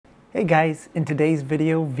Hey guys, in today's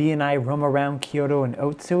video, V and I roam around Kyoto and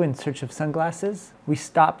Otsu in search of sunglasses. We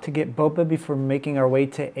stop to get boba before making our way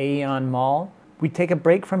to Aeon Mall. We take a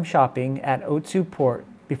break from shopping at Otsu Port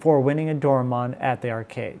before winning a Doraemon at the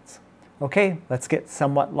arcades. Okay, let's get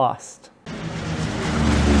somewhat lost.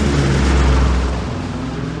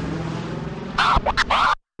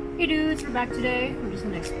 Hey dudes, we're back today. We're just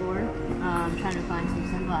gonna explore. Trying to find some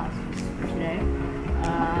sunglasses for today.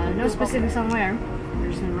 No specific somewhere. We're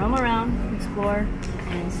just gonna roam around, explore,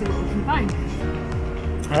 and see what we can find.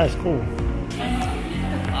 That's cool.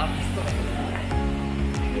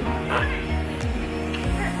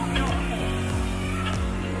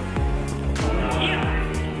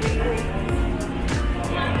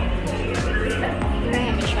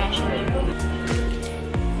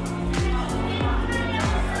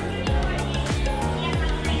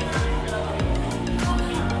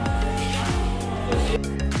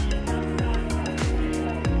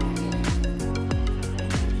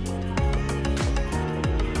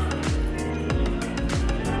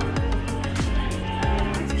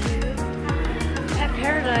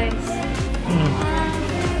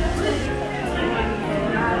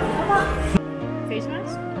 Face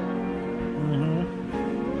mask?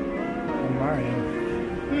 I'm Mario.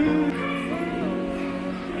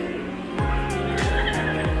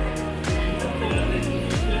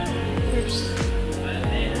 Oops.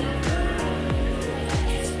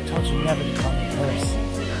 Told you never to call me first.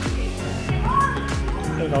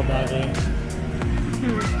 Big old doggy.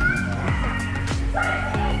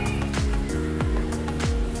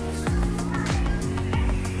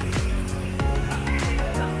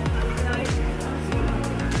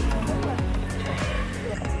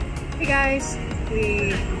 Hey guys,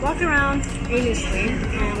 we walked around aimlessly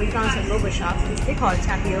and we found some boba shops. They call it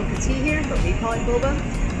tapioca tea here, but we call it boba.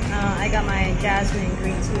 I got my jasmine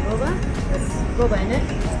green tea boba with boba in it.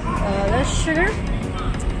 That's sugar.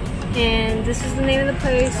 And this is the name of the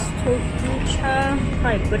place, Tofucha.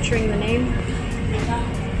 Probably butchering the name.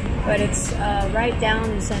 But it's right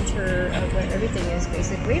down the center of where everything is,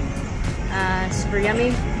 basically. Super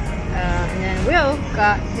yummy. And then Will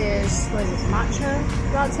got his, what is this, matcha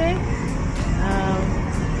latte.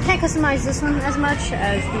 Can't customize this one as much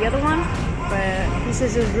as the other one, but he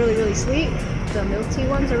says it was really, really sweet. The milk tea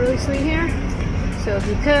ones are really sweet here. So if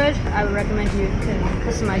you could, I would recommend you can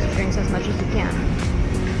customize your drinks as much as you can.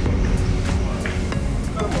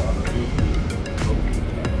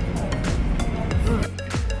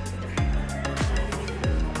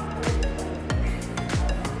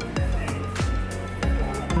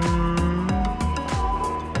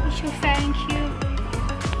 So fat and cute.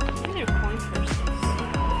 Look at their coin purses.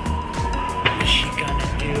 Is she gonna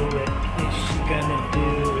do it? Is she gonna do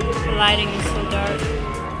it? The lighting is so dark.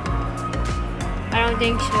 I don't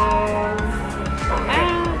think so. I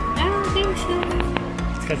don't think so.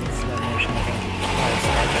 It's because it's slow motion, I think.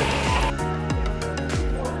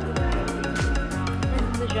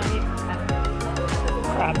 The giant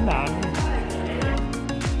Crab mountain.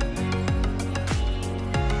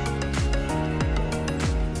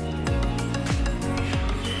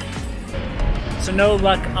 So no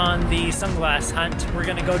luck on the sunglass hunt. We're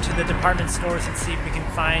gonna go to the department stores and see if we can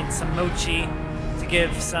find some mochi to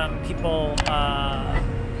give some people,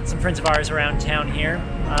 some friends of ours around town here.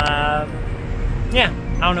 Yeah,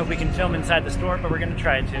 I don't know if we can film inside the store, but we're gonna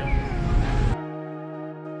try to.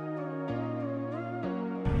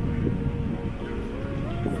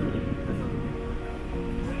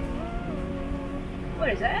 What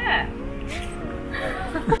is that?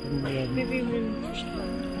 Maybe we pushed the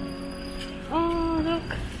button. Oh, look.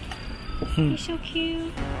 He's so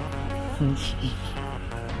cute.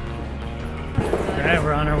 Alright,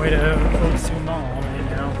 we're on our way to Otsu Mall right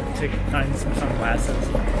now to find some sunglasses.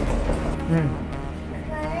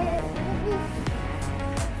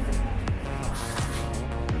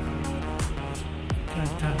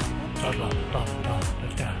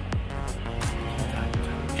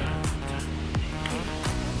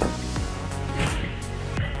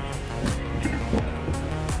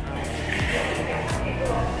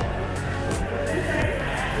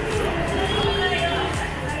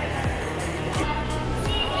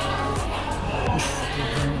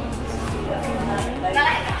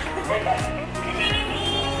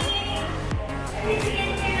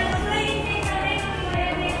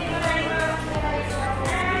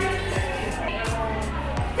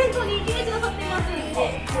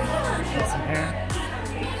 Some hair.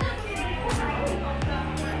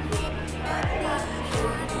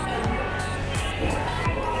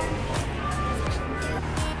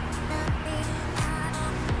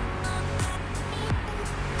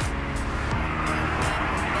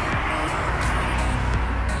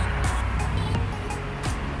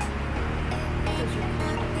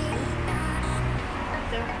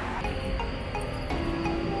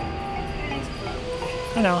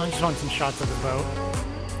 You know, I just want some shots of the boat.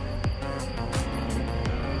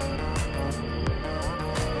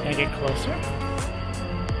 Can I get closer?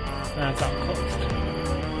 No, it's all closed.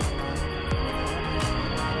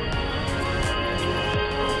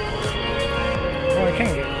 Oh, I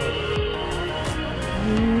can get closer.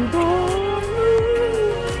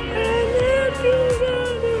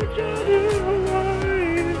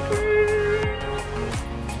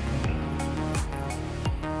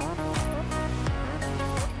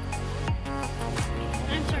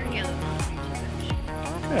 I'm starting to get a little hungry too.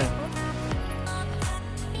 Good.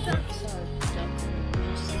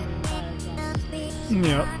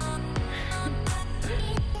 Yep.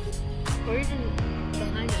 Or even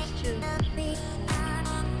behind us too.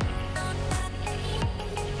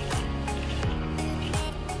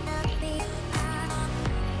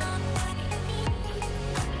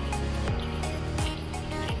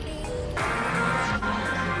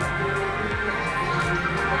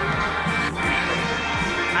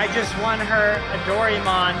 I just won her a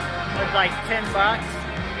Doraemon with like $10.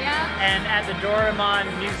 Yeah. And at the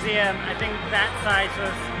Doraemon Museum, I think that size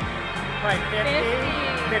was like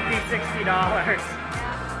 $50, $60.